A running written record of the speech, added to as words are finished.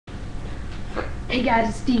Hey guys,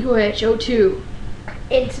 it's DecoH02,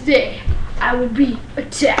 and today I will be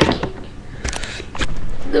attacking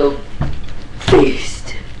the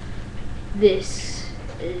beast. This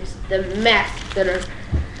is the masculine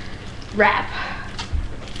wrap,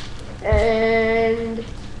 and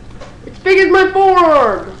it's big as my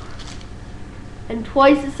forearm and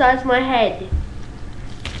twice the size of my head.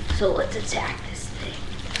 So let's attack this thing.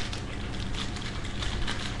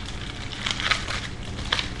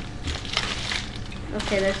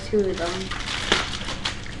 Okay, there's two of them.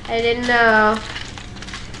 I didn't know.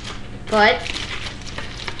 But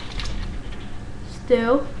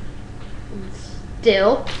still and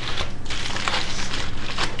still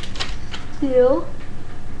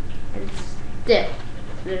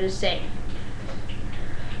they're the same.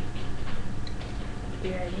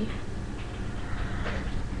 You ready?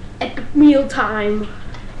 Epic meal time.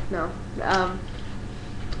 No.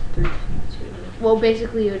 3, 2. Well,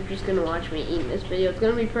 basically, you're just gonna watch me eat this video. It's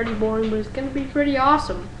gonna be pretty boring, but it's gonna be pretty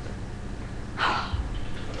awesome.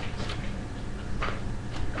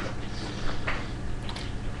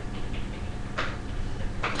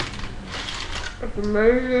 It's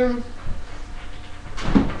amazing.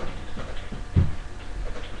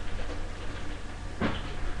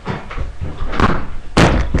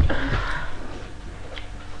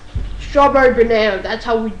 Strawberry banana, that's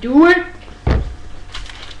how we do it.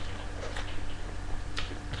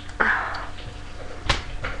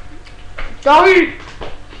 Doggy!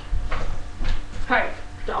 Hey,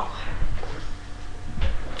 dog.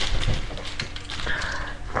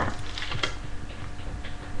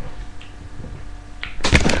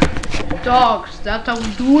 Dogs, that's how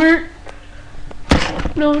we do it.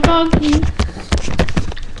 No, doggy.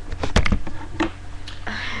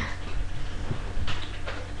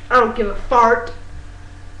 I don't give a fart.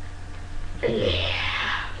 Yeah.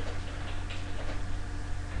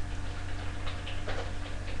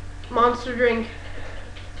 Monster drink.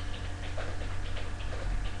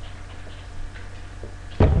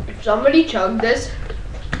 If somebody chugged this,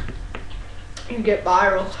 you get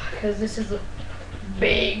viral, because this is a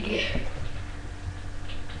big.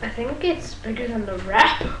 I think it's bigger than the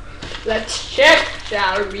wrap. Let's check,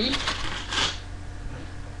 shall we?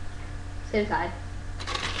 Sit inside.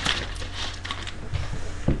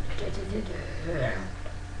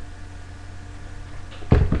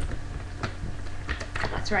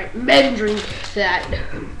 That's right, men drink that.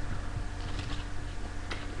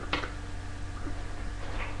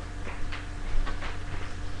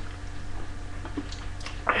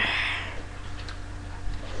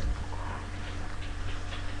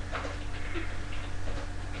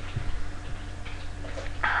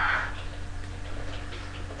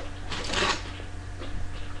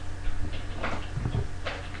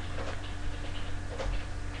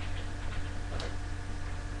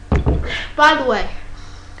 By the way,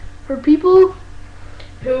 for people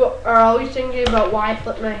who are always thinking about why I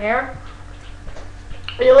flip my hair,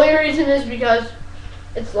 the only reason is because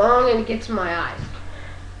it's long and it gets in my eyes.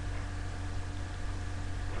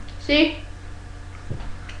 See?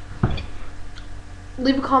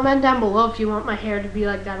 Leave a comment down below if you want my hair to be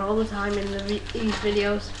like that all the time in these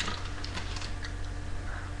videos.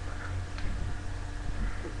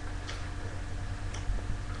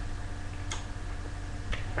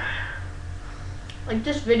 Like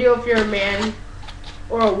this video if you're a man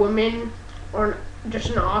or a woman or just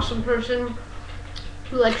an awesome person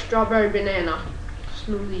who likes strawberry banana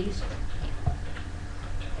smoothies.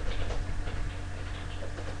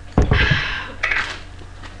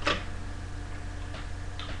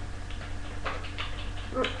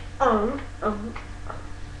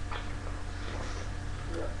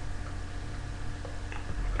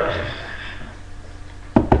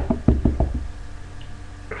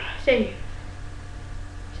 Say.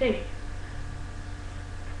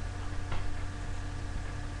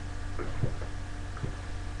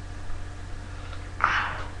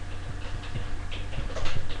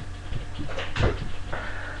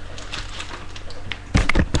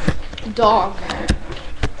 Dog.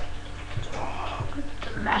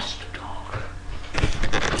 The master dog.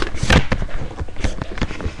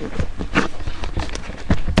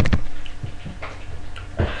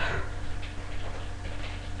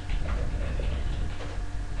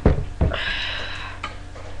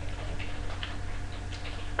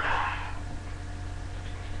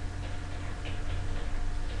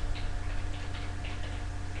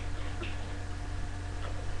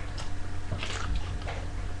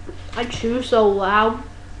 I chew so loud,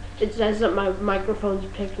 it says that my microphone's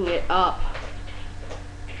picking it up.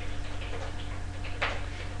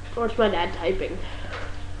 Or it's my dad typing.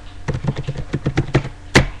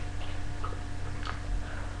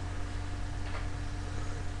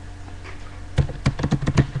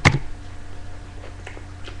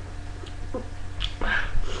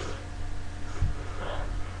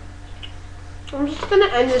 I'm just gonna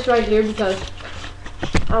end this right here because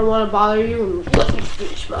I don't want to bother you and let me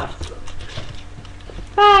finish my food.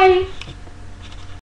 Bye.